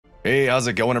Hey, how's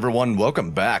it going, everyone?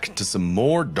 Welcome back to some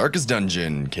more Darkest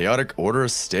Dungeon, Chaotic Order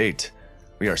Estate.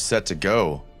 We are set to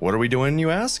go. What are we doing,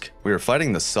 you ask? We are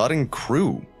fighting the Sodden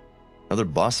crew. Another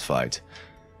boss fight.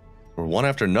 We're one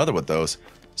after another with those.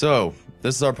 So,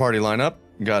 this is our party lineup.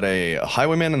 We got a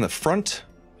highwayman in the front.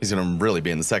 He's going to really be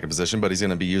in the second position, but he's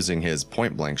going to be using his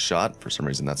point-blank shot. For some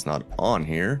reason, that's not on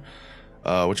here.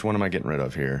 Which one am I getting rid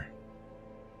of here?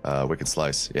 Wicked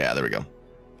Slice. Yeah, there we go.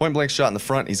 Point blank shot in the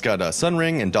front. He's got a Sun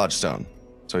Ring and Dodge Stone.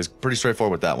 So he's pretty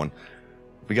straightforward with that one.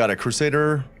 We got a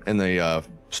Crusader in the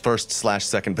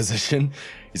first/second position.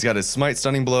 He's got his Smite,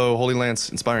 Stunning Blow, Holy Lance,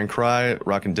 Inspiring Cry,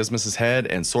 rocking Dismas's Head,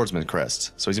 and Swordsman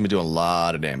Crest. So he's going to be doing a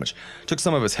lot of damage. Took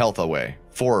some of his health away,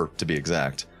 4 to be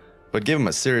exact, but gave him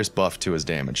a serious buff to his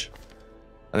damage.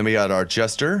 And then we got our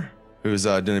Jester, who's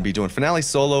going to be doing Finale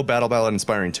Solo, Battle Ballad,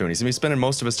 Inspiring Tune. He's going to be spending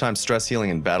most of his time stress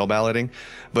healing and battle ballading,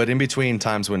 but in between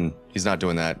times when he's not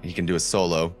doing that, he can do a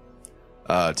solo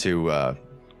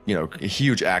you know, a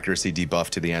huge accuracy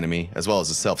debuff to the enemy, as well as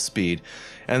a self-speed,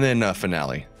 and then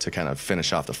Finale to kind of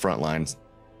finish off the front lines.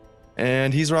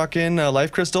 And he's rocking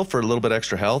Life Crystal for a little bit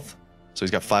extra health, so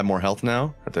he's got 5 more health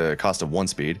now at the cost of 1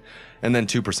 speed, and then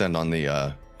 2% on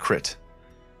the crit.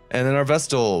 And then our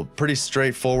Vestal, pretty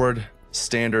straightforward,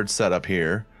 standard setup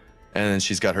here, and then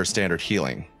she's got her standard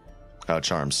healing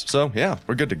charms. So yeah,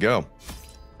 we're good to go.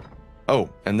 Oh,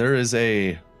 and there is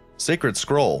a Sacred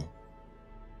Scroll,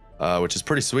 which is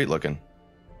pretty sweet looking.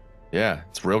 Yeah,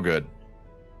 it's real good.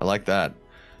 I like that.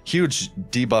 Huge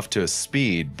debuff to his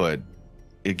speed, but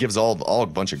it gives all a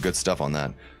bunch of good stuff on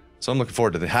that. So I'm looking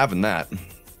forward to having that.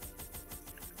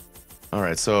 All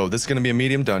right, so this is going to be a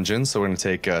medium dungeon, so we're going to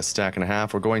take a stack and a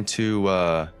half. We're going to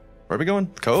where are we going?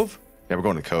 Cove? Yeah, we're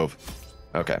going to Cove.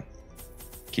 Okay.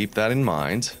 Keep that in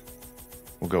mind.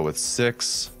 We'll go with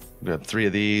 6. We'll grab 3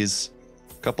 of these.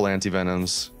 A couple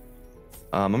anti-venoms.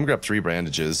 I'm going to grab 3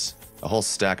 bandages. A whole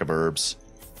stack of herbs.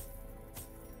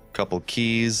 A couple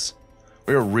keys.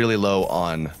 We are really low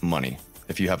on money,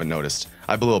 if you haven't noticed.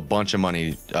 I blew a bunch of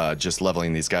money just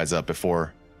leveling these guys up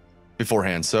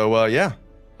beforehand. So, yeah.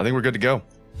 I think we're good to go.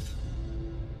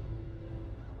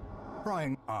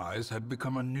 Prying eyes had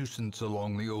become a nuisance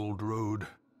along the old road,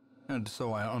 and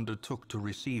so I undertook to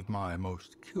receive my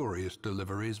most curious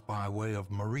deliveries by way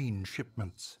of marine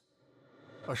shipments.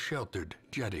 A sheltered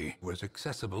jetty was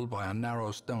accessible by a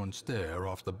narrow stone stair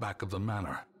off the back of the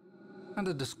manor, and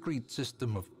a discreet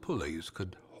system of pulleys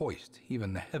could hoist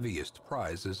even the heaviest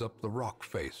prizes up the rock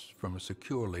face from a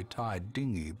securely tied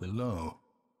dinghy below.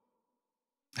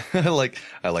 I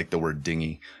like the word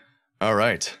dinghy. All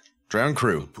right. Drown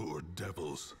crew. The poor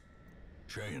devils,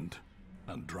 chained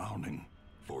and drowning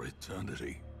for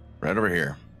eternity. Right over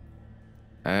here.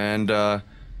 And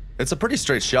it's a pretty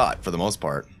straight shot for the most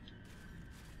part.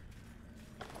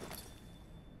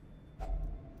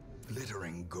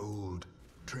 Glittering gold,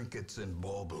 trinkets and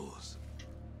baubles,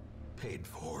 paid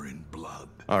for in blood.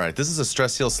 All right, this is a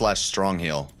stress heal / strong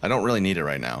heal. I don't really need it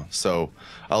right now, so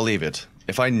I'll leave it.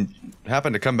 If I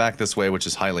happen to come back this way, which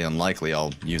is highly unlikely,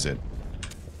 I'll use it.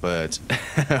 But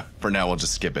for now, we'll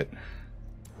just skip it.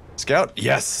 Scout?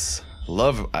 Yes!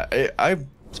 Love...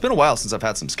 it's been a while since I've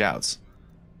had some scouts.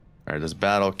 Alright, there's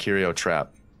battle, curio,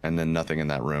 trap, and then nothing in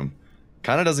that room.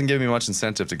 Kinda doesn't give me much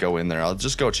incentive to go in there. I'll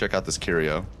just go check out this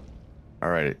curio.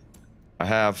 Alright. I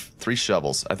have 3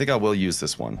 shovels. I think I will use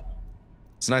this one.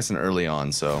 It's nice and early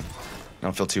on, so I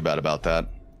don't feel too bad about that.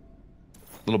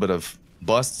 A little bit of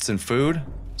busts and food,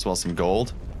 as well as some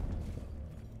gold.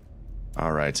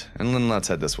 Alright, and then let's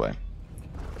head this way.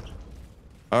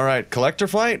 Alright, collector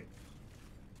fight?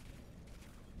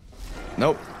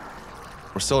 Nope.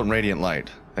 We're still in Radiant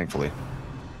Light, thankfully.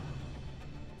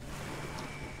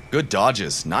 Good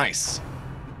dodges, nice.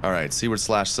 Alright, Seaward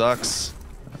Slash sucks.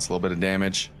 That's a little bit of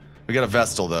damage. We got a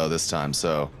Vestal though this time,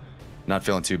 so not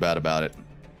feeling too bad about it.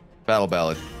 Battle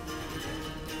Ballad.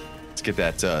 Let's get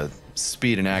that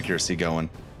speed and accuracy going.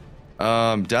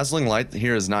 Dazzling Light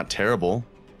here is not terrible.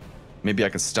 Maybe I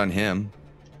can stun him.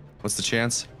 What's the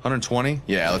chance? 120?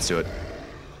 Yeah, let's do it.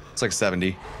 It's like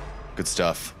 70. Good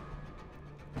stuff.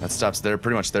 That stops pretty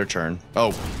much their turn.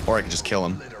 Oh, or I could just kill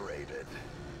him.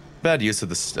 Bad use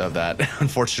of that,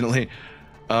 unfortunately.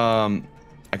 I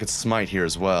could smite here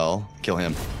as well. Kill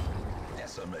him.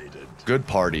 Good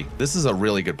party. This is a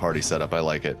really good party setup. I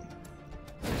like it.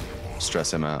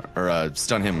 Stress him out. Or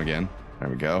stun him again. There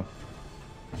we go.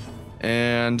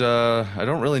 And I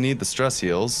don't really need the stress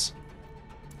heals.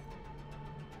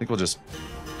 I think we'll just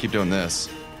keep doing this.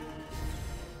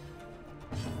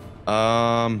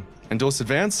 Endulous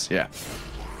Advance? Yeah.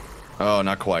 Oh,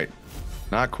 not quite.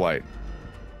 Not quite.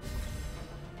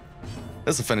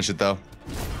 This'll finish it, though.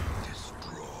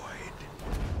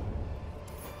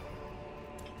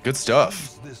 Good stuff.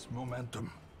 Seize this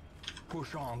momentum.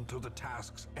 Push on to the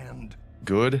task's end.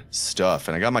 Good stuff.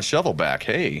 And I got my shovel back.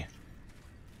 Hey.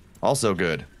 Also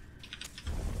good.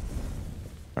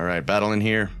 Alright, battle in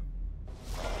here.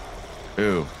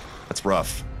 Ooh, that's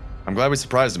rough. I'm glad we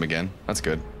surprised him again. That's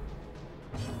good.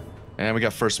 And we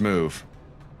got first move.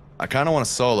 I kind of want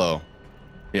to solo.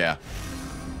 Yeah.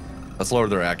 Let's lower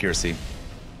their accuracy.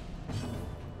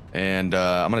 And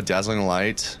I'm going to Dazzling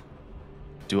Light.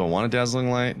 Do I want a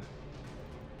Dazzling Light?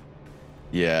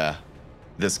 Yeah.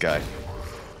 This guy.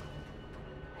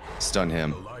 Stun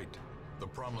him. The light, the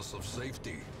promise of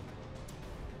safety.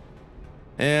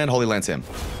 And Holy Lance him.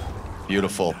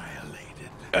 Beautiful.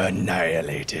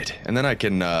 Annihilated. And then I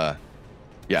can, yeah,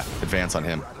 advance on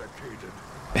him.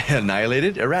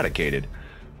 Annihilated? Eradicated.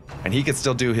 And he can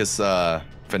still do his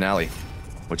finale,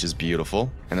 which is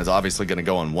beautiful. And is obviously going to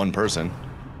go on one person.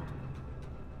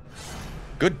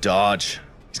 Good dodge.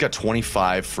 He's got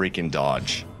 25 freaking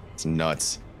dodge. It's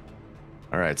nuts.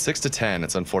 Alright, 6 to 10.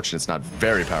 It's unfortunate it's not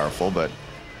very powerful, but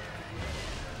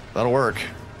that'll work.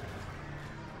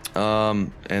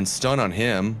 And stun on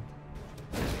him.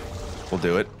 We'll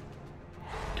do it.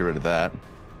 Get rid of that.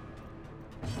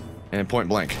 And point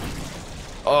blank.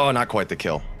 Oh, not quite the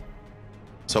kill.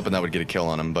 I was hoping that would get a kill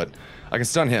on him, but I can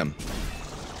stun him.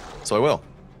 So I will.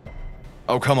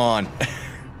 Oh, come on.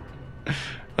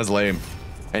 That's lame.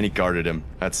 And he guarded him.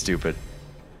 That's stupid.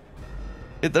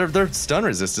 Their stun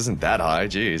resist isn't that high,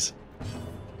 jeez.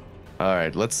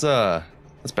 Alright, let's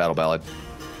battle ballad.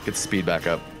 Get the speed back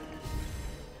up.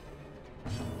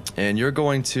 And you're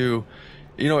going to...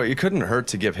 You know, it couldn't hurt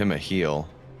to give him a heal.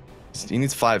 He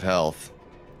needs 5 health.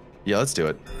 Yeah, let's do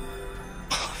it.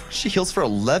 She heals for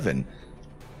 11.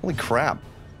 Holy crap.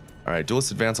 Alright,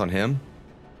 duelist advance on him.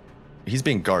 He's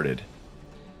being guarded.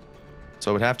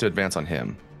 So I would have to advance on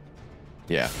him.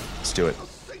 Yeah, let's do it.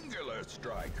 Singular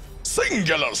strike.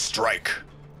 Singular strike!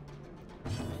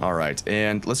 Alright,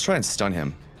 and let's try and stun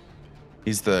him.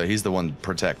 He's the one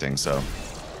protecting, so...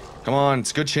 Come on,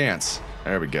 it's a good chance.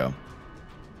 There we go.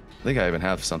 I think I even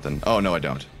have something. Oh, no, I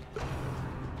don't. I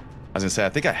was gonna say, I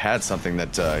think I had something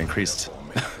that increased...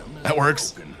 That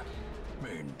works.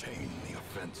 Maintain the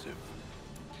offensive.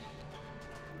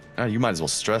 You might as well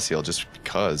stress heal just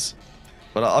because.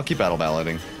 But I'll keep battle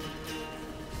balloting.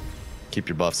 Keep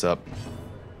your buffs up.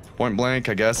 Point blank,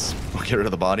 I guess. We'll get rid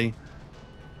of the body.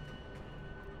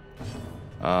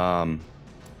 And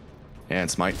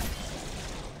smite.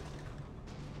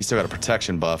 You still got a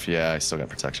protection buff. Yeah, I still got a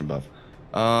protection buff.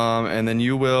 And then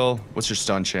you will... What's your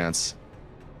stun chance?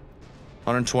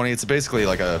 120. It's basically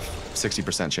like a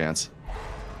 60% chance.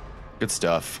 Good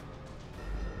stuff.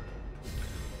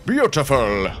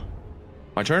 Beautiful.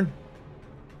 My turn?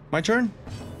 My turn?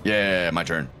 Yeah, my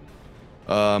turn.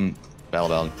 Battle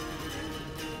ballad.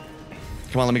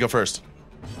 Come on, let me go first.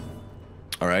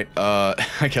 Alright,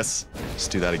 I guess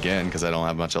just do that again, because I don't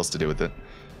have much else to do with it.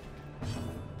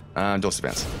 Dose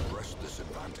advance. Press this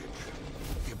advantage.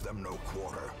 Give them no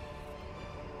quarter.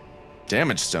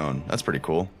 Damage stone. That's pretty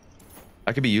cool.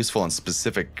 That could be useful on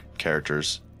specific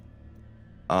characters.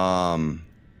 I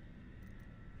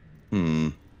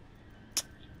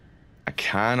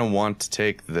kind of want to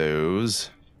take those.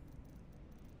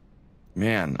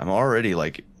 Man, I'm already,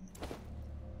 like,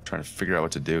 trying to figure out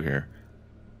what to do here.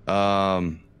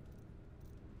 I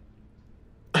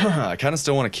kind of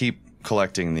still want to keep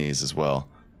collecting these as well.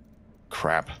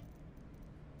 Crap.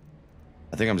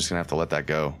 I think I'm just going to have to let that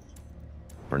go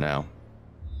for now.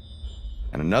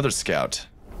 And another scout.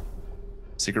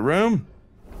 Secret room?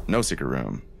 No secret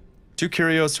room. 2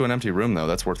 curios to an empty room, though.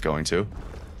 That's worth going to.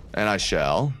 And I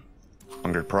shall.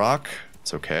 Hunger proc.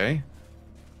 It's okay.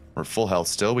 We're full health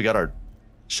still. We got our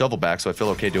shovel back, so I feel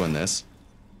okay doing this.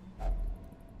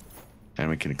 And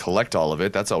we can collect all of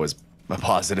it. That's always a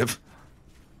positive.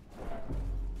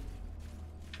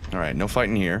 Alright, no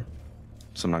fighting here.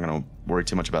 So I'm not going to worry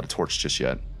too much about a torch just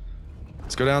yet.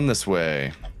 Let's go down this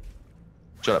way.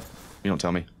 Shut up. You don't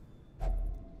tell me.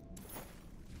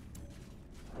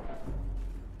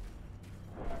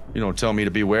 You don't tell me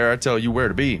to be where, I tell you where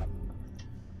to be.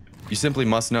 You simply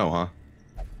must know, huh?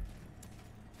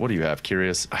 What do you have?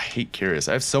 Curious? I hate curious.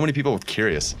 I have so many people with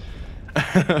curious.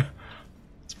 It's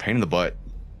a pain in the butt.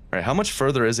 Alright, how much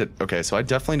further is it? Okay, so I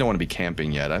definitely don't want to be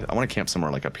camping yet. I want to camp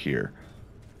somewhere like up here.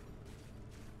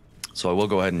 So I will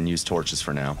go ahead and use torches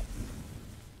for now.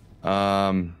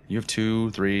 You have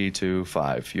 2, 3, 2,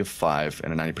 5. You have 5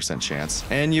 and a 90% chance.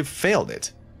 And you've failed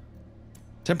it.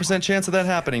 10% chance of that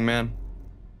happening, man.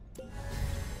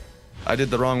 I did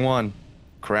the wrong one.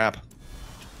 Crap.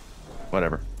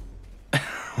 Whatever.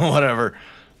 Whatever.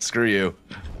 Screw you.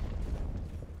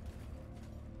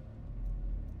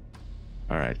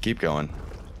 Alright, keep going.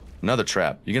 Another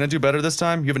trap. You gonna do better this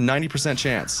time? You have a 90%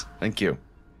 chance. Thank you.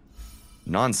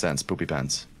 Nonsense, poopy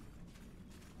pants.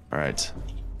 Alright.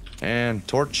 And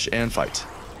torch and fight.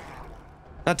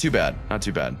 Not too bad. Not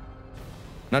too bad.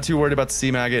 Not too worried about the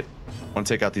sea maggot. Want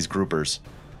to take out these groupers.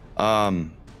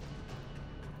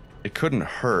 It couldn't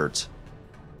hurt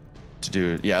to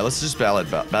do... Yeah, let's just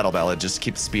battle ballad. Just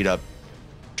keep the speed up.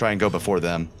 Try and go before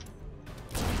them.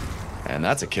 And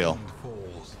that's a kill.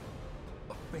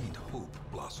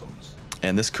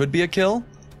 And this could be a kill.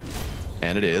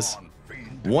 And it is.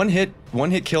 One hit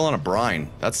kill on a brine.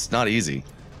 That's not easy.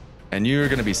 And you're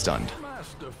gonna be stunned.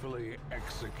 Masterfully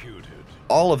executed.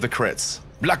 All of the crits.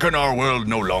 Blacken our world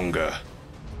no longer.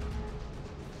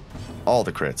 All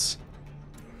the crits.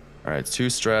 Alright,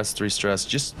 2 stress, 3 stress.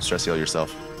 Just stress heal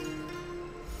yourself.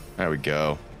 There we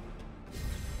go.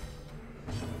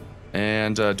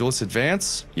 And duelist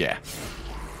advance? Yeah.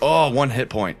 Oh, 1 hit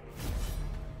point.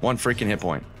 1 freaking hit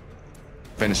point.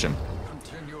 Finish him.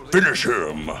 Finish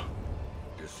him!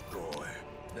 Destroy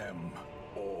them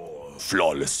all.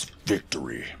 Flawless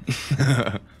victory.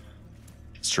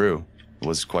 It's true. It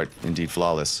was quite indeed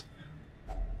flawless.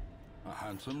 A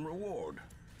handsome reward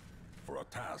for a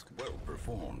task well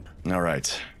performed.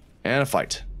 Alright. And a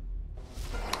fight.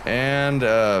 And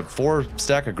 4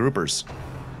 stack of groupers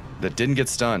that didn't get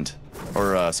stunned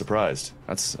or surprised.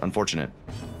 That's unfortunate.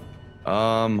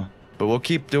 But we'll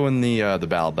keep doing the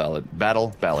battle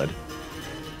ballad.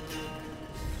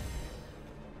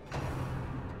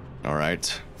 All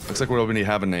right. Looks like we're going to be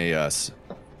having a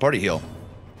party heal.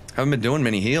 Haven't been doing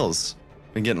many heals.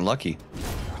 Been getting lucky.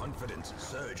 Confidence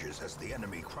surges as the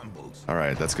enemy crumbles. All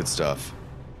right, that's good stuff.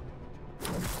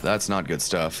 That's not good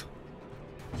stuff.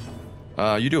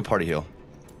 You do a party heal.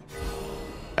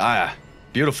 Ah,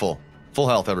 beautiful. Full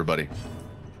health, everybody.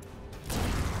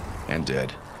 And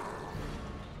dead.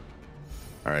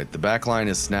 All right, the back line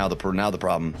is now the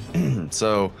problem.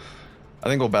 So, I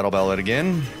think we'll battle ballad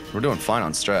again. We're doing fine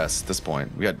on stress at this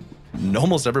point. We got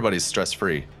almost everybody's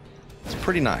stress-free. It's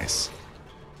pretty nice.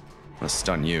 I'm gonna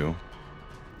stun you.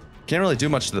 Can't really do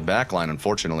much to the back line,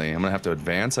 unfortunately. I'm gonna have to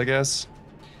advance, I guess.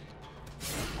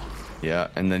 Yeah,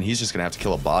 and then he's just gonna have to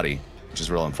kill a body, which is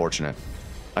real unfortunate.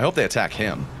 I hope they attack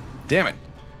him. Damn it!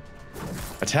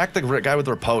 Attack the guy with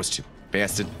the riposte, you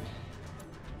bastard.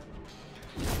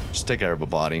 Just take care of a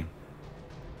body.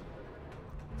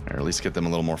 Or at least get them a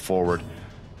little more forward.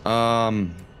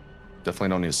 Definitely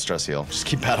don't need a stress heal. Just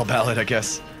keep battle ballad, I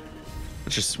guess.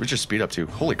 What's your speed up to?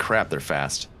 Holy crap, they're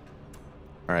fast.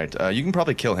 Alright, you can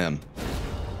probably kill him.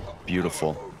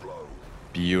 Beautiful.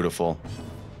 Beautiful.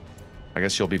 I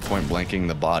guess you'll be point blanking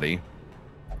the body.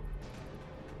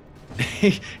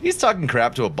 He's talking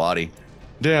crap to a body.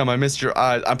 Damn, I missed your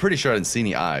eyes. I'm pretty sure I didn't see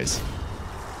any eyes.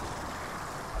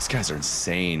 These guys are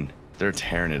insane. They're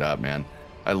tearing it up, man.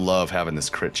 I love having this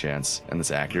crit chance and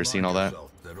this accuracy and all that.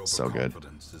 So good.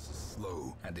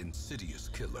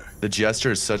 The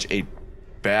Jester is such a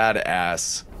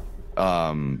badass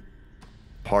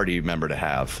party member to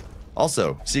have.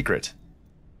 Also, secret.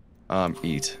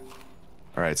 Eat.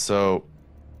 Alright, so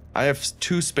I have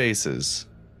 2 spaces.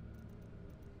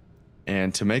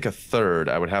 And to make a third,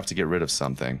 I would have to get rid of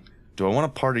something. Do I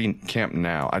want to party camp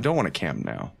now? I don't want to camp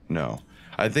now. No.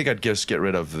 I think I'd just get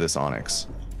rid of this onyx.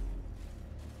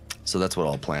 So that's what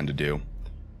I'll plan to do.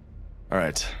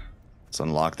 Alright. Let's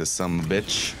unlock this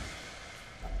sumbitch.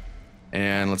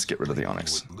 And let's get rid of the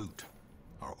onyx. Loot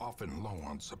are often low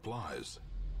on supplies.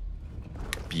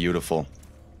 Beautiful.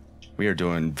 We are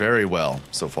doing very well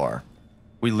so far.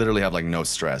 We literally have like no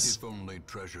stress. If only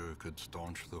treasure could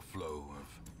staunch the flow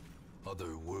of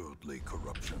otherworldly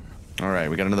corruption. Alright,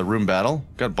 we got another room battle.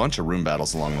 Got a bunch of room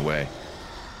battles along the way.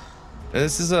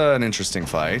 This is an interesting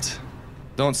fight.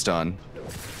 Don't stun.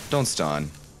 Don't stun.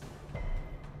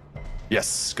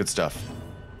 Yes, good stuff.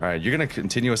 Alright, you're gonna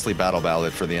continuously battle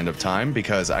ballad for the end of time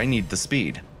because I need the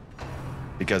speed.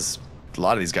 Because a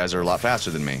lot of these guys are a lot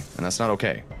faster than me, and that's not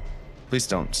okay. Please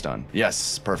don't stun.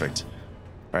 Yes, perfect.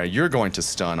 Alright, you're going to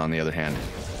stun on the other hand.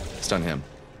 Stun him.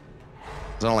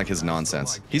 I don't like his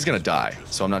nonsense. He's gonna die,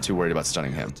 so I'm not too worried about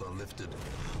stunning him.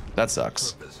 That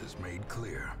sucks.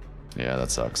 Yeah, that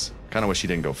sucks. Kinda wish he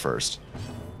didn't go first.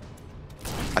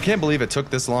 I can't believe it took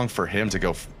this long for him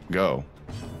to go.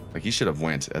 Like, he should have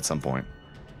went at some point.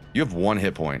 You have 1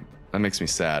 hit point. That makes me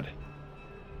sad.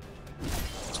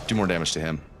 Let's do more damage to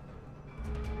him.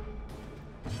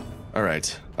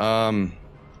 Alright.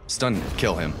 Stun,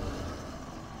 kill him.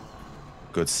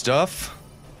 Good stuff.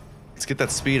 Let's get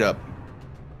that speed up.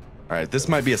 Alright, this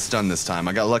might be a stun this time.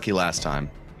 I got lucky last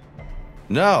time.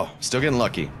 No! Still getting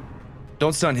lucky.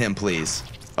 Don't stun him, please.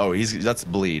 Oh, that's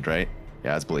bleed, right?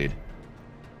 Yeah, it's bleed.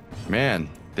 Man,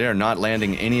 they are not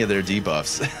landing any of their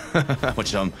debuffs,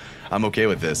 which I'm okay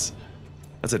with this.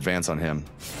 Let's advance on him.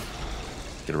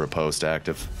 Get a riposte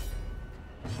active.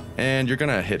 And you're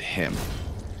gonna hit him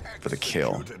for the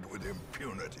kill.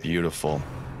 Beautiful.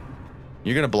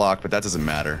 You're gonna block, but that doesn't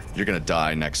matter. You're gonna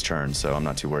die next turn, so I'm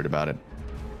not too worried about it.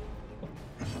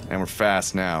 And we're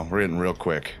fast now. We're getting real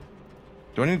quick.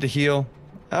 Do I need to heal?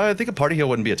 I think a party heal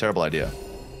wouldn't be a terrible idea.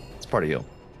 Let's party heal.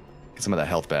 Get some of that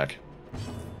health back.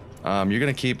 You're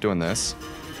gonna keep doing this.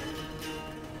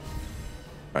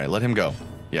 Alright, let him go.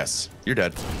 Yes, you're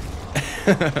dead.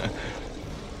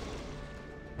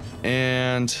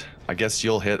 And I guess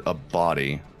you'll hit a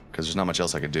body, because there's not much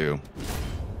else I could do.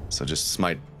 So just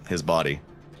smite his body.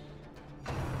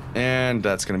 And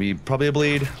that's gonna be probably a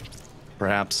bleed.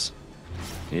 Perhaps.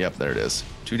 Yep, there it is.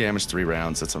 2 damage, 3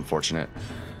 rounds. That's unfortunate.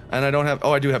 And I don't have...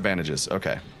 Oh, I do have bandages.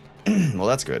 Okay. Well,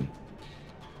 that's good.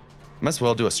 Might as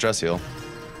well do a stress heal,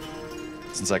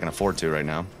 since I can afford to right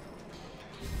now.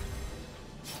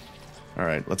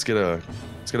 Alright, let's get a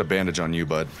bandage on you,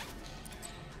 bud.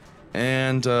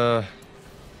 And,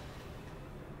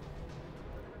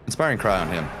 Inspiring Cry on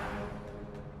him.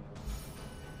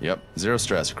 Yep, 0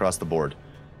 stress across the board.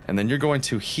 And then you're going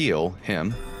to heal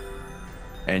him,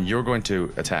 and you're going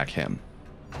to attack him.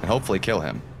 And hopefully kill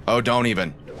him. Oh, don't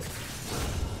even.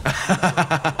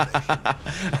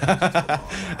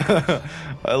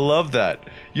 I love that.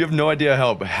 You have no idea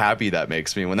how happy that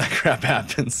makes me when that crap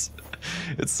happens.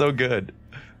 It's so good.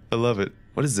 I love it.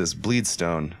 What is this? Bleed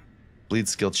stone. Bleed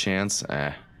skill chance.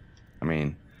 I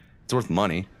mean, it's worth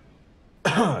money.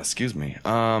 Excuse me.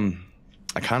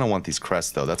 I kind of want these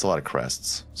crests though. That's a lot of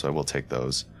crests, so I will take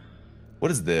those.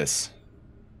 What is this?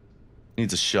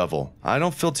 Needs a shovel. I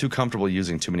don't feel too comfortable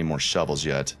using too many more shovels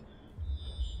yet.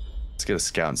 Let's get a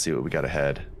scout and see what we got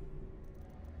ahead.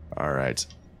 Alright.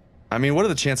 I mean, what are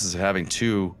the chances of having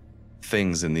 2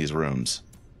 things in these rooms?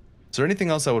 Is there anything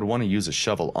else I would want to use a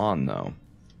shovel on, though?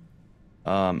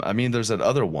 I mean, there's that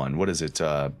other one. What is it?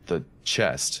 The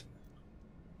chest.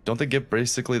 Don't they give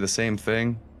basically the same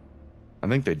thing? I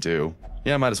think they do.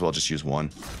 Yeah, I might as well just use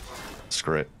one.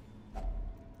 Screw it.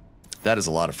 That is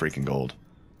a lot of freaking gold.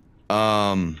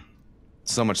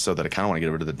 So much so that I kind of want to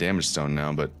get rid of the damage stone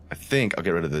now, but I think I'll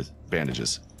get rid of the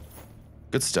bandages.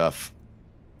 Good stuff.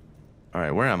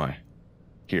 Alright, where am I?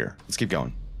 Here. Let's keep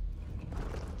going.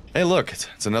 Hey, look.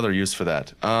 It's another use for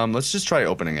that. Let's just try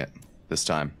opening it this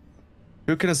time.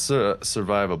 Who can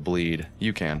survive a bleed?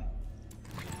 You can.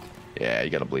 Yeah, you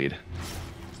gotta bleed.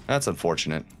 That's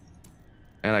unfortunate.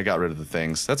 And I got rid of the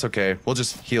things. That's okay. We'll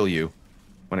just heal you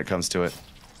when it comes to it.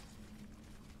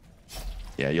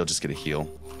 Yeah, you'll just get a heal.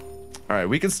 Alright,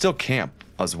 we can still camp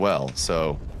as well,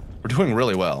 so we're doing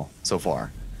really well so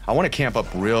far. I want to camp up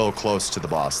real close to the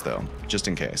boss, though, just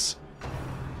in case.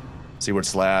 Seaward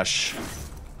slash.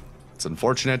 It's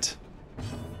unfortunate.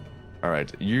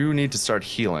 Alright, you need to start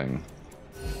healing.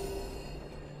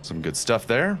 Some good stuff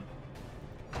there.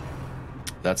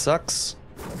 That sucks.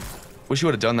 Wish you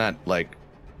would have done that, like,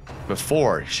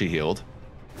 before she healed.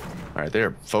 Alright,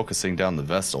 they're focusing down the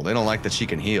Vestal. They don't like that she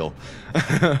can heal.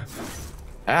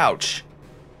 Ouch.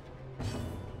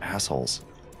 Assholes.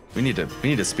 We need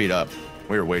to speed up.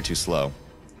 We were way too slow.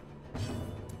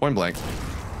 Point blank.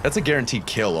 That's a guaranteed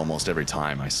kill almost every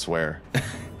time, I swear.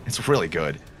 It's really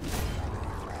good.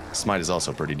 Smite is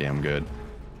also pretty damn good.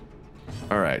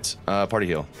 Alright, party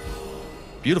heal.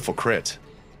 Beautiful crit.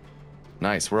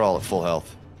 Nice, we're all at full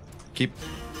health. Keep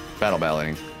battle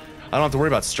balloting. I don't have to worry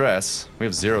about stress. We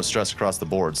have 0 stress across the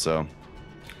board, so...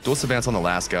 Duelist advance on the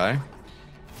last guy.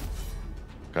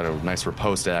 Got a nice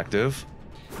riposte active.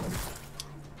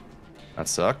 That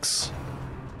sucks.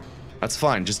 That's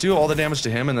fine. Just do all the damage to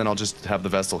him, and then I'll just have the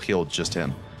Vestal heal just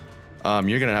him.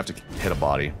 You're gonna have to hit a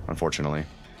body, unfortunately.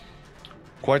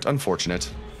 Quite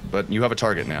unfortunate, but you have a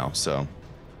target now, so...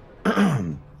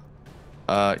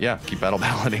 yeah, keep battle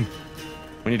balloting.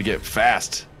 We need to get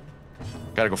fast.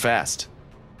 Gotta go fast.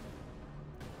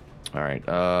 Alright,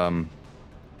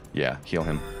 yeah, heal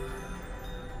him.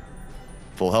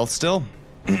 Full health still?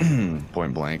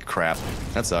 Point blank. Crap.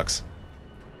 That sucks.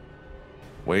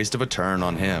 Waste of a turn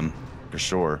on him, for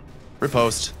sure.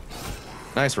 Riposte.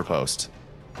 Nice riposte.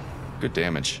 Good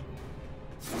damage.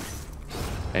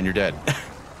 And you're dead.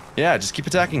 Yeah, just keep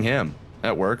attacking him.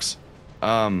 That works.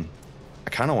 I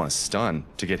kind of want to stun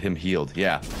to get him healed.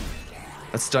 Yeah.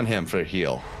 Let's stun him for a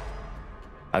heal.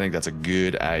 I think that's a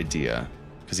good idea.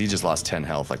 Because he just lost 10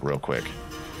 health, like, real quick.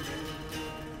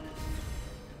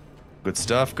 Good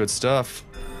stuff, good stuff.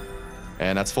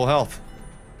 And that's full health.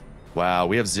 Wow,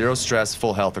 we have 0 stress,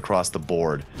 full health across the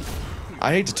board.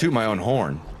 I hate to toot my own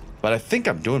horn, but I think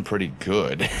I'm doing pretty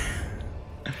good.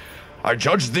 I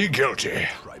judge thee guilty.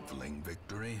 Trifling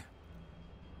victory,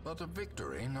 but a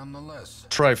victory nonetheless.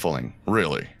 Trifling.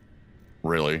 Really?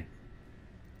 Really?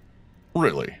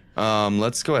 Really?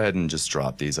 Let's go ahead and just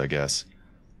drop these, I guess.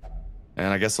 And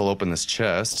I guess I'll open this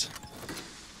chest,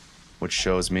 which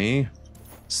shows me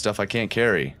stuff I can't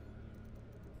carry.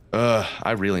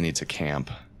 I really need to camp.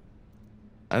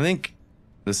 I think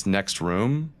this next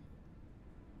room...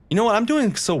 You know what? I'm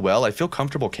doing so well. I feel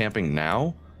comfortable camping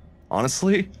now.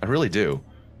 Honestly, I really do.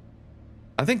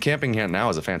 I think camping here now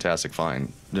is a fantastic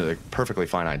perfectly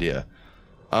fine idea.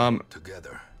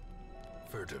 Together,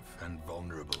 furtive and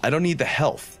vulnerable. I don't need the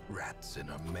health. Rats in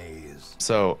a maze.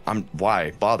 So,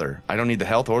 why bother? I don't need the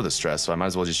health or the stress, so I might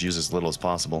as well just use as little as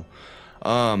possible.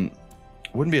 Wouldn't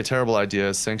be a terrible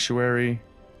idea. Sanctuary?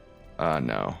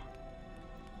 No.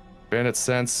 Bandit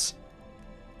sense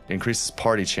increases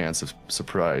party chance of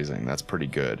surprising. That's pretty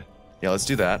good. Yeah, let's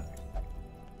do that.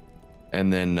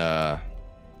 And then,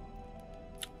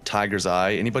 Tiger's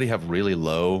Eye. Anybody have really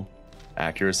low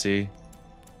accuracy?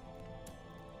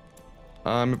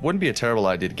 It wouldn't be a terrible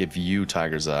idea to give you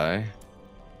Tiger's Eye.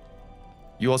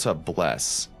 You also have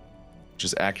Bless, which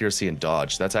is accuracy and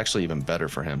dodge. That's actually even better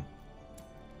for him.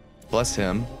 Bless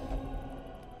him.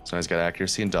 So he's got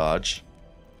accuracy and dodge.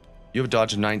 You have a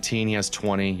dodge of 19, he has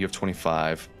 20, you have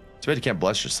 25. Too bad you can't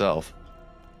bless yourself.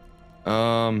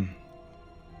 I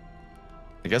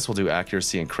guess we'll do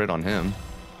accuracy and crit on him.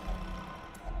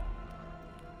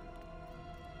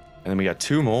 And then we got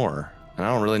 2 more, and I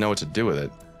don't really know what to do with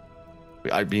it.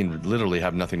 I mean, literally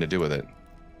have nothing to do with it.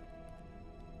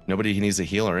 Nobody needs to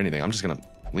heal or anything. I'm just gonna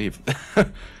leave.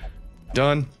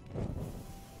 Done.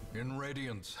 In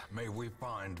Radiance, may we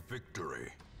find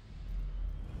victory.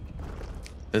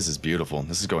 This is beautiful.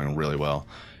 This is going really well.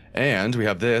 And we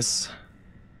have this.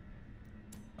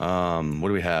 What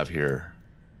do we have here?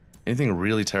 Anything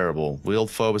really terrible? Wheeled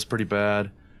Phobe is pretty bad.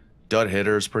 Dud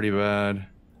Hitter is pretty bad.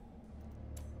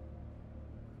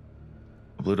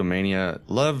 Blutomania.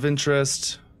 Love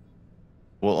interest.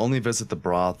 Will only visit the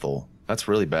brothel. That's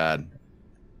really bad.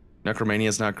 Necromania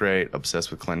is not great.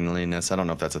 Obsessed with cleanliness. I don't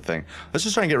know if that's a thing. Let's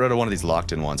just try and get rid of one of these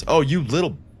locked-in ones. Oh, you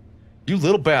little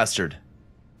bastard.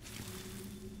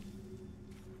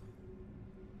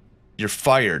 You're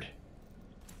fired.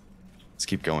 Let's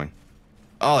keep going.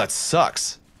 Oh, that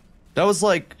sucks. That was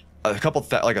like a couple,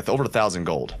 over 1,000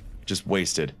 gold. Just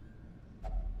wasted.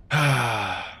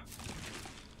 That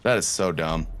is so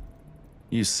dumb.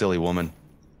 You silly woman.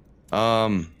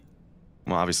 Well,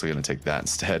 obviously gonna take that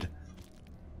instead.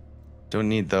 Don't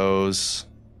need those.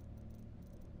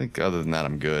 I think other than that,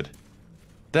 I'm good.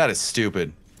 That is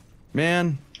stupid.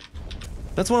 Man,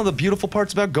 that's one of the beautiful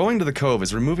parts about going to the Cove,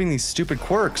 is removing these stupid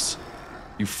quirks.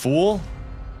 You fool.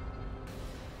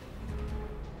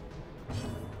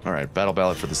 Alright, battle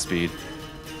ballad for the speed.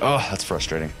 Oh, that's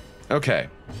frustrating. Okay.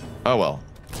 Oh well.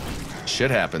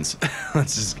 Shit happens.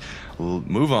 Let's just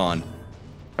move on.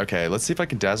 Okay, let's see if I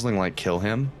can Dazzling Light kill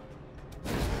him.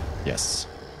 Yes.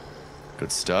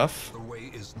 Good stuff. The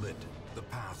way is lit. The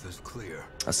path is clear.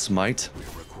 A smite.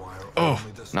 Oh,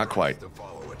 not quite.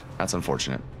 That's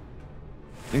unfortunate.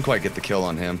 Didn't quite get the kill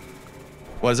on him.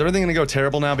 Well, is everything gonna go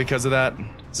terrible now because of that?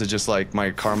 Is it just like my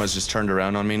karma's just turned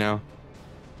around on me now?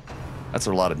 That's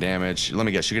a lot of damage. Let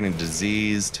me guess, you're getting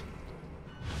diseased.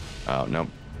 Oh, nope.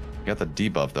 You got the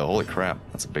debuff though. Holy crap,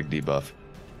 that's a big debuff.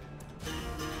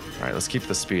 Alright, let's keep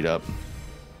the speed up.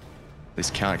 At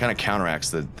least kind of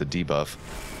counteracts the debuff.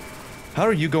 How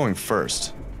are you going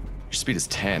first? Your speed is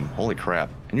 10. Holy crap.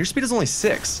 And your speed is only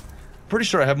 6. Pretty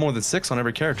sure I have more than 6 on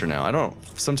every character now.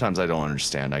 Sometimes I don't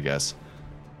understand, I guess,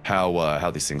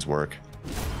 how these things work.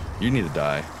 You need to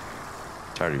die.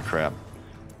 Tired of your crap.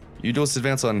 You do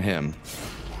advance on him.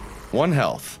 1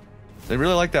 health. They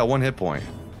really like that 1 hit point.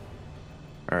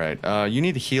 Alright, you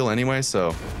need to heal anyway,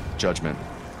 so Judgment.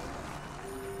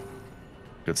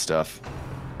 Good stuff.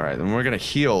 Alright, then we're gonna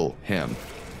heal him.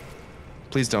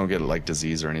 Please don't get, like,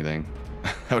 disease or anything.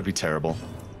 That would be terrible.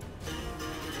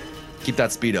 Keep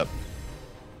that speed up.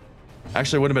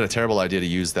 Actually, it would have been a terrible idea to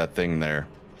use that thing there.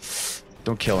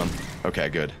 Don't kill him. Okay,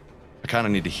 good. I kind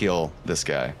of need to heal this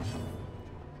guy.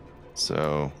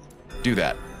 So, do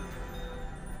that.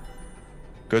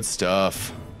 Good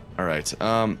stuff. Alright,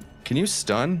 can you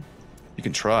stun? You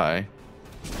can try.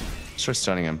 Let's try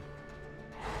stunning him.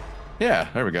 Yeah,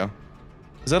 there we go.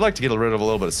 Because I'd like to get rid of a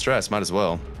little bit of stress, might as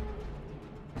well.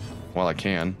 While I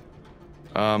can.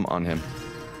 On him.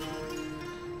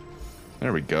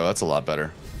 There we go, that's a lot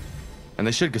better. And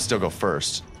they should still go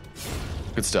first.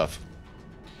 Good stuff.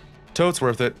 Totes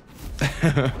worth it.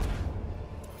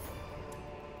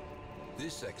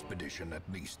 This expedition at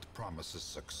least promises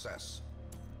success.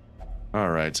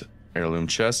 Alright. Heirloom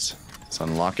chest. Let's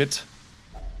unlock it.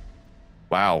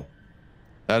 Wow.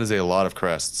 That is a lot of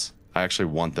crests. I actually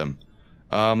want them.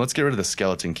 Let's get rid of the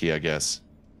skeleton key, I guess.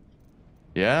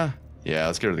 Yeah? Yeah,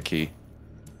 let's get rid of the key.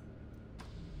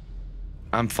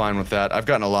 I'm fine with that. I've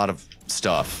gotten a lot of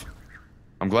stuff.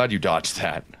 I'm glad you dodged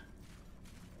that.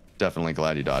 Definitely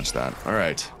glad you dodged that.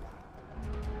 Alright.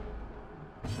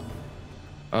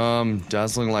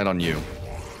 Dazzling light on you.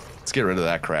 Let's get rid of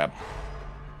that crap.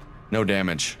 No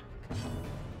damage.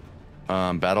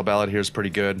 Battle ballad here is pretty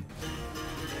good.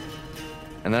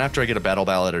 And then after I get a battle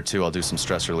ballad or two, I'll do some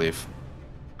stress relief.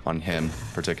 On him,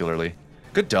 particularly.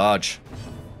 Good dodge.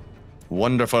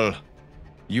 Wonderful.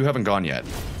 You haven't gone yet,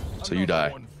 so you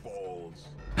die.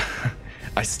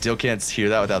 I still can't hear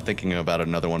that without thinking about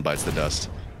another one bites the dust.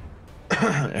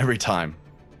 Every time.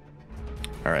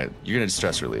 Alright, you're gonna do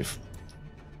stress relief.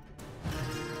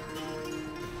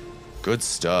 Good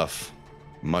stuff.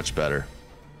 Much better.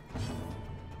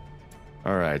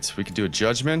 Alright, we can do a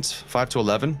judgment. 5 to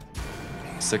 11.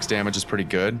 6 damage is pretty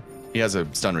good. He has a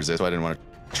stun resist, so I didn't want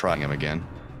to try him again.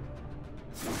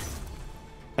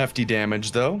 Hefty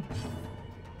damage, though.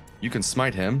 You can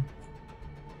smite him.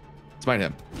 Smite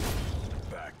him.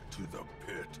 Back to the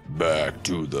pit. Back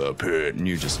to the pit. And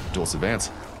you just dulce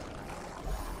advance.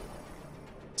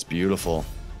 It's beautiful.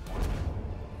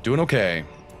 Doing okay.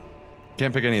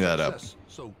 Can't pick any of that up.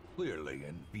 So clearly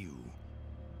in view.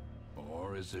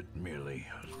 Or is it merely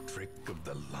a trick of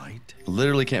the light?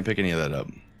 Literally can't pick any of that up.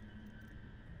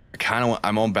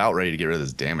 I'm about ready to get rid of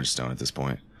this damage stone at this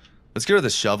point. Let's get rid of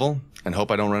this shovel and hope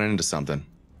I don't run into something.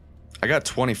 I got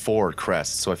 24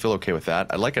 crests, so I feel okay with that.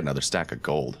 I'd like another stack of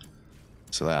gold.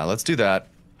 So yeah, let's do that.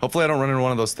 Hopefully I don't run into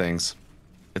one of those things.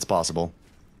 It's possible.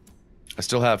 I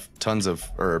still have tons of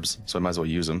herbs, so I might as well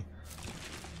use them.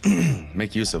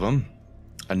 Make use of them.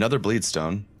 Another bleed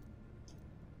stone.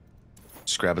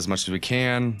 Just grab as much as we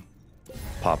can.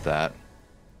 Pop that.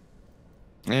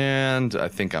 And I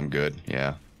think I'm good,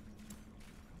 yeah.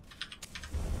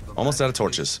 Almost out of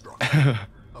torches.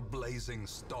 A blazing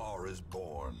star is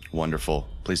born. Wonderful.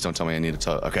 Please don't tell me I need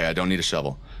a okay, I don't need a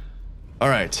shovel.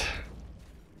 Alright.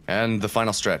 And the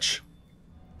final stretch.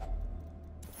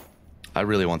 I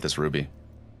really want this ruby.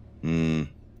 I'm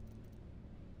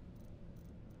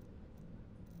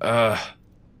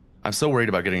so worried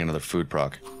about getting another food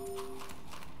proc.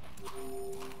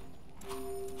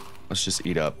 Let's just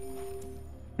eat up.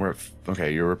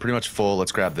 Okay, you're pretty much full.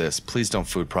 Let's grab this. Please don't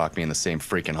food proc me in the same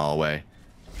freaking hallway.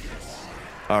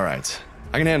 Alright.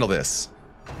 I can handle this.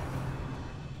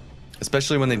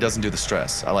 Especially when he doesn't do the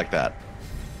stress. I like that.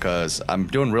 Because I'm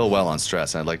doing real well on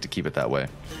stress, and I'd like to keep it that way.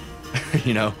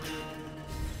 You know?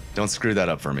 Don't screw that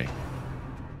up for me.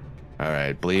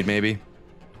 Alright, bleed maybe?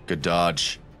 Good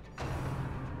dodge.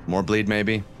 More bleed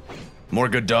maybe? More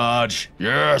good dodge!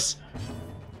 Yes!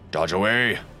 Dodge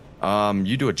away!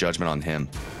 You do a judgment on him.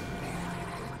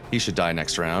 He should die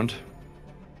next round.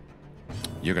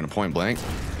 You're gonna point blank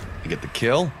and get the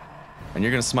kill. And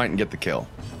you're gonna smite and get the kill.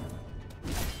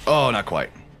 Oh, not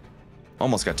quite.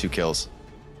 Almost got 2 kills.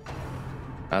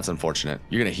 That's unfortunate.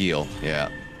 You're gonna heal, yeah.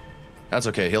 That's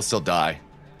okay, he'll still die.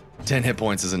 10 hit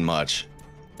points isn't much.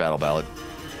 Battle ballad.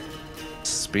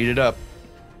 Speed it up.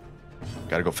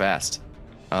 Gotta go fast.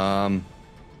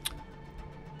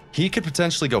 He could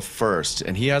potentially go first,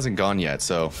 and he hasn't gone yet,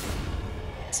 so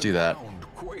let's do that.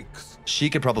 She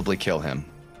could probably kill him.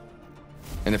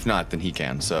 And if not, then he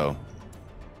can, so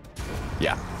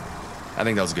yeah. I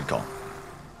think that was a good call.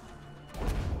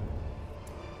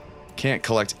 Can't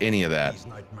collect any of that. These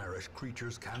nightmarish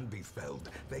creatures can be felled.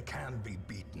 They can be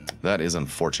beaten. That is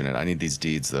unfortunate. I need these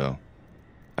deeds, though.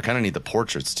 I kind of need the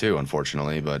portraits, too,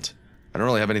 unfortunately, but I don't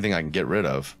really have anything I can get rid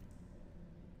of.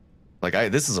 Like,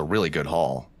 this is a really good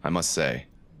haul, I must say.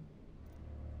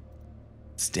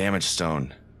 It's damage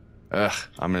stone. Ugh,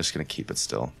 I'm just gonna keep it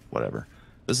still. Whatever.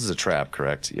 This is a trap,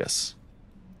 correct? Yes.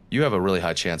 You have a really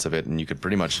high chance of it, and you could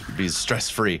pretty much be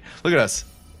stress-free. Look at us.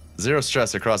 0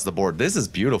 stress across the board. This is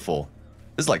beautiful.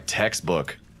 This is like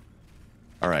textbook.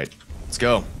 Alright, let's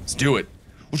go. Let's do it.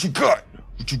 What you got?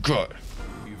 What you got?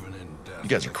 You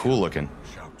guys are cool looking.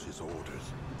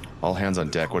 All hands on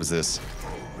deck. What is this?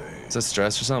 Is that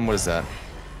stress or something? What is that?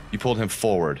 You pulled him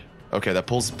forward. Okay, that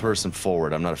pulls the person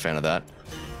forward. I'm not a fan of that.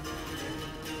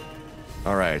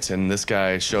 Alright, and this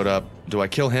guy showed up. Do I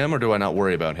kill him or do I not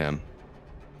worry about him?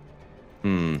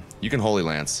 You can Holy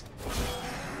Lance.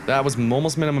 That was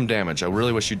almost minimum damage. I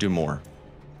really wish you'd do more.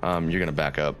 You're gonna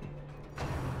back up.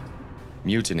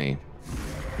 Mutiny.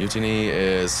 Mutiny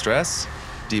is stress,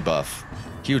 debuff.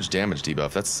 Huge damage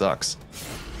debuff. That sucks.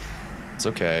 It's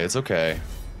okay, it's okay.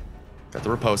 Got the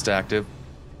riposte active.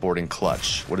 Boarding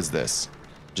clutch. What is this?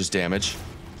 Just damage.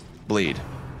 Bleed.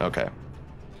 Okay.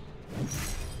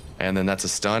 And then that's a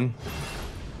stun.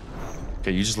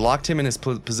 Okay, you just locked him in his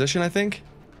position, I think?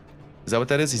 Is that what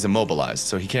that is? He's immobilized,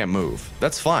 so he can't move.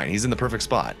 That's fine. He's in the perfect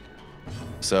spot.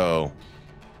 So,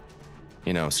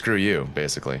 you know, screw you,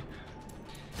 basically.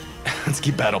 Let's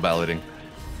keep battle balloting.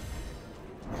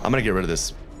 I'm gonna get rid of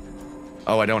this.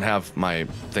 Oh, I don't have my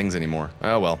things anymore.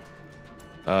 Oh, well.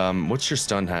 What's your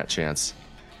stun hat chance?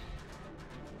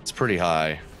 It's pretty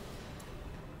high.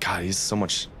 God, he's so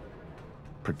much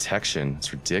protection.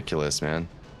 It's ridiculous, man.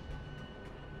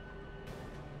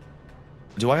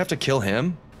 Do I have to kill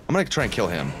him? I'm gonna try and kill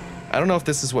him. I don't know if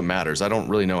this is what matters. I don't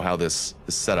really know how this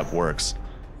setup works.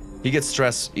 He gets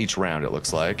stress each round, it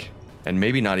looks like. And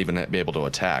maybe not even be able to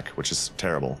attack, which is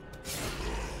terrible.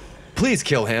 Please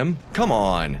kill him. Come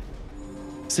on.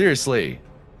 Seriously.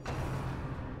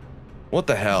 What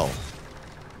the hell?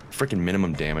 Freaking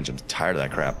minimum damage. I'm tired of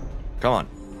that crap. Come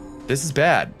on. This is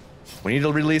bad. We need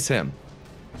to release him.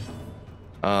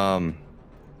 Well,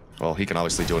 he can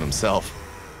obviously do it himself.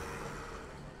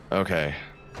 Okay.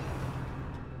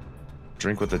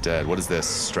 Drink with the dead. What is this?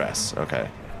 Stress. Okay.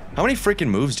 How many freaking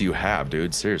moves do you have,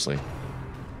 dude? Seriously.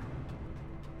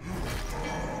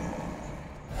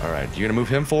 Alright, you gonna move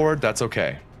him forward? That's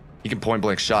okay. He can point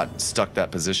blank shot stuck that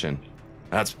position.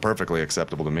 That's perfectly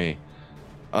acceptable to me.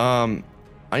 I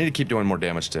need to keep doing more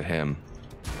damage to him.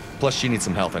 Plus, she needs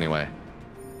some health anyway.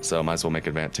 So, might as well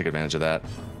take advantage of that.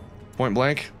 Point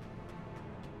blank.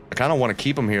 I kind of want to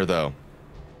keep him here, though.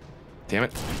 Damn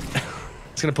it.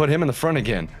 It's gonna put him in the front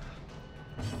again.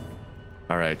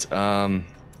 Alright,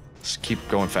 just keep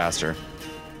going faster.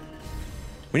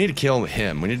 We need to kill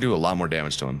him. We need to do a lot more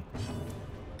damage to him.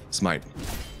 Smite.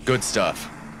 Good stuff.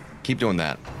 Keep doing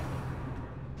that.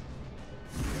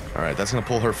 Alright, that's gonna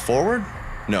pull her forward?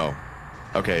 No.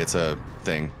 Okay, it's a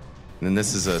thing. And then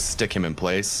this is a stick him in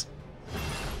place.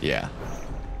 Yeah.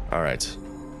 Alright.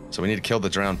 So we need to kill the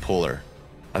drowned puller.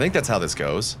 I think that's how this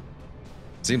goes.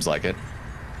 Seems like it.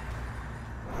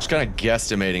 Just kind of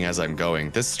guesstimating as I'm going.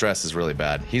 This stress is really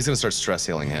bad. He's gonna start stress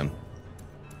healing him.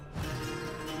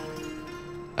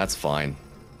 That's fine.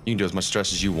 You can do as much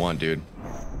stress as you want, dude.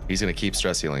 He's gonna keep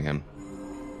stress healing him.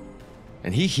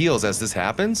 And he heals as this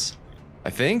happens?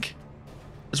 I think?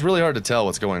 It's really hard to tell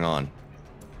what's going on.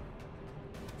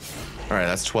 Alright,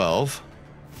 that's 12.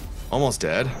 Almost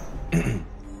dead.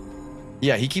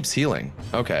 Yeah, he keeps healing.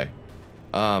 Okay.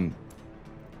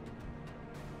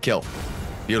 Kill.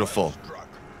 Beautiful.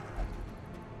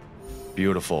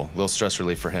 Beautiful. A little stress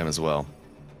relief for him as well.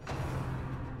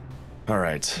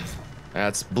 Alright.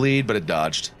 That's bleed, but it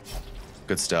dodged.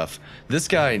 Good stuff. This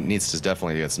guy needs to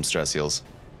definitely get some stress heals.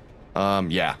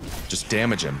 Yeah. Just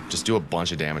damage him. Just do a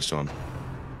bunch of damage to him.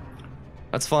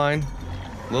 That's fine.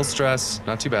 A little stress.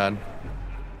 Not too bad.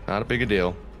 Not a big a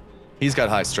deal. He's got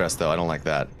high stress, though. I don't like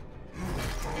that.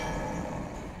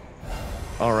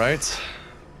 Alright.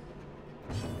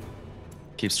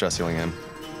 Keep stress healing him.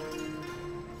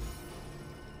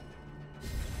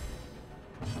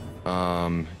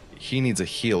 He needs a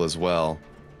heal as well.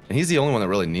 And he's the only one that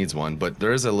really needs one, but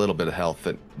there is a little bit of health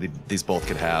that these both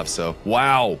could have, so...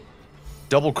 Wow!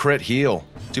 Double crit heal.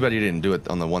 Too bad you didn't do it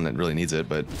on the one that really needs it,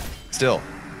 but still.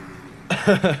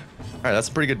 Alright, that's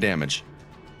pretty good damage.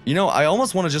 You know, I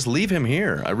almost want to just leave him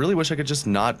here. I really wish I could just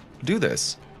not do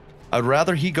this. I'd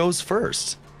rather he goes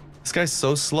first. This guy's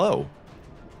so slow.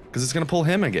 Because it's going to pull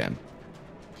him again.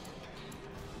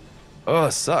 Oh,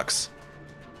 it sucks.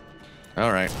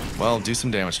 Alright, well, do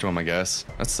some damage to him, I guess.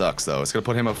 That sucks, though. It's going to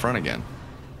put him up front again.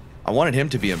 I wanted him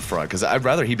to be in front, because I'd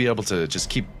rather he be able to just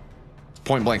keep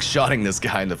point-blank shotting this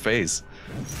guy in the face.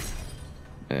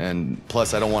 And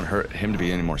plus, I don't want him to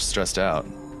be any more stressed out.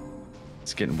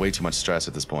 It's getting way too much stress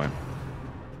at this point.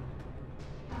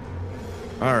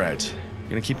 Alright.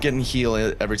 Gonna keep getting heal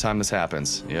every time this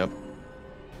happens. Yep.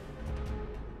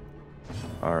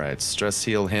 Alright, stress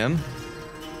heal him.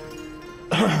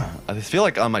 I feel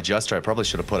like on my Jester I probably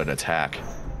should have put an attack.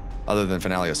 Other than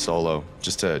Finalia solo.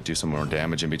 Just to do some more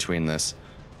damage in between this.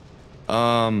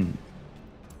 5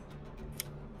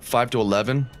 to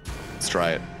 11. Let's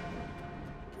try it.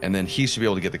 And then he should be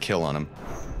able to get the kill on him.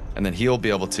 And then he'll be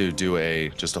able to do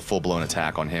just a full-blown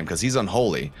attack on him, because he's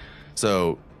unholy.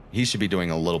 So he should be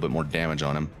doing a little bit more damage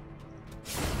on him.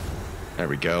 There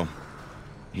we go.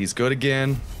 He's good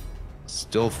again.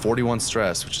 Still 41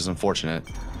 stress, which is unfortunate.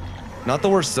 Not the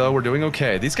worst, though. We're doing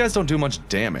okay. These guys don't do much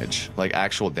damage. Like,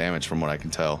 actual damage, from what I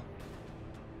can tell.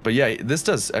 But yeah, this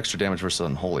does extra damage versus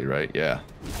unholy, right? Yeah.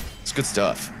 It's good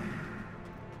stuff.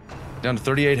 Down to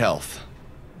 38 health.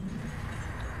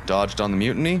 Dodged on the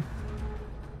mutiny.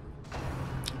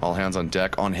 All hands on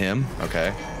deck on him.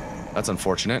 Okay. That's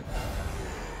unfortunate.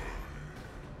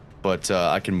 But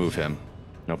I can move him.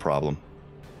 No problem.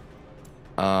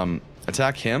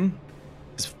 Attack him?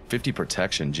 He's 50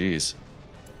 protection, jeez.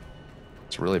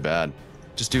 It's really bad.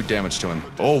 Just do damage to him.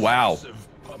 Oh, wow.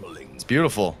 It's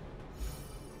beautiful.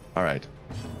 Alright.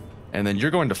 And then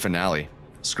you're going to finale.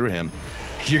 Screw him.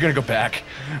 You're gonna go back.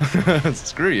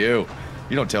 Screw you.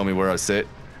 You don't tell me where I sit.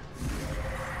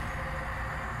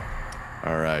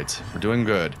 Alright. We're doing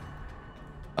good.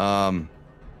 3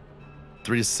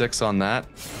 to 6 on that.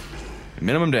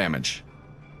 Minimum damage.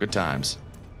 Good times.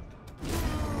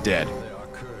 Dead. They are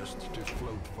cursed to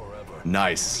float forever.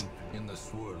 Nice. In the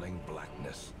swirling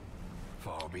blackness,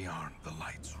 far beyond the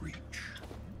light's reach.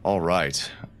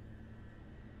 Alright.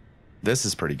 This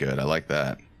is pretty good. I like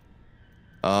that.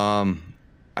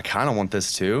 I kind of want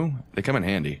this too. They come in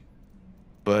handy.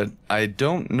 But I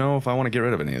don't know if I want to get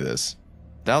rid of any of this.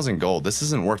 1,000 gold. This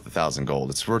isn't worth 1,000 gold.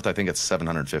 It's worth, I think it's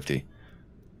 750.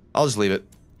 I'll just leave it.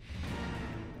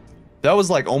 That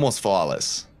was like almost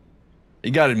flawless.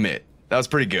 You gotta admit, that was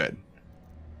pretty good.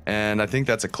 And I think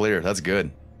that's a clear. That's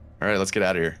good. Alright, let's get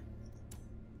out of here.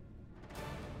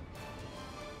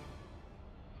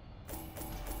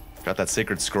 Got that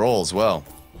sacred scroll as well.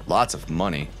 Lots of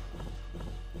money.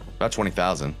 About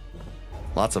 20,000.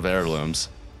 Lots of heirlooms.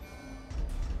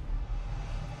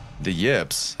 The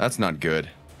yips. That's not good.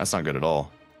 That's not good at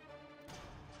all.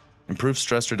 Improve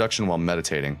stress reduction while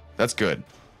meditating. That's good.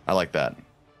 I like that.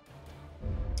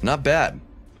 Not bad.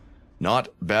 Not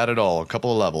bad at all. A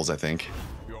couple of levels, I think.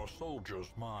 Your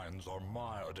soldiers' minds are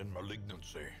mired in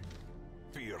malignancy.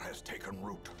 Fear has taken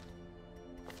root.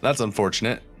 That's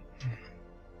unfortunate.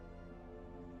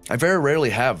 I very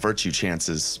rarely have virtue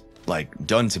chances, like,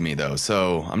 done to me, though,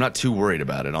 so I'm not too worried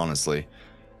about it, honestly.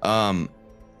 I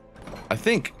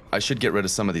think I should get rid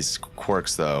of some of these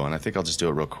quirks, though, and I think I'll just do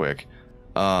it real quick.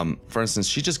 For instance,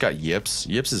 she just got yips.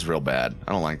 Yips is real bad.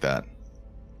 I don't like that.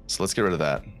 So let's get rid of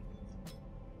that.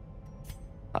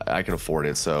 I can afford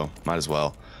it, so might as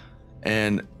well.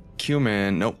 And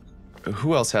cumin, nope.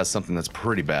 Who else has something that's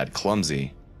pretty bad?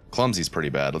 Clumsy. Clumsy's pretty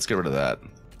bad. Let's get rid of that.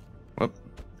 Whoop.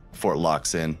 Before it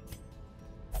locks in.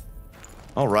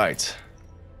 Alright.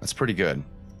 That's pretty good.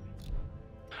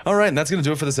 Alright, and that's going to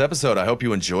do it for this episode. I hope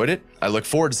you enjoyed it. I look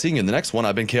forward to seeing you in the next one.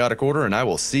 I've been Chaotic Order, and I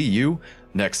will see you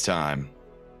next time.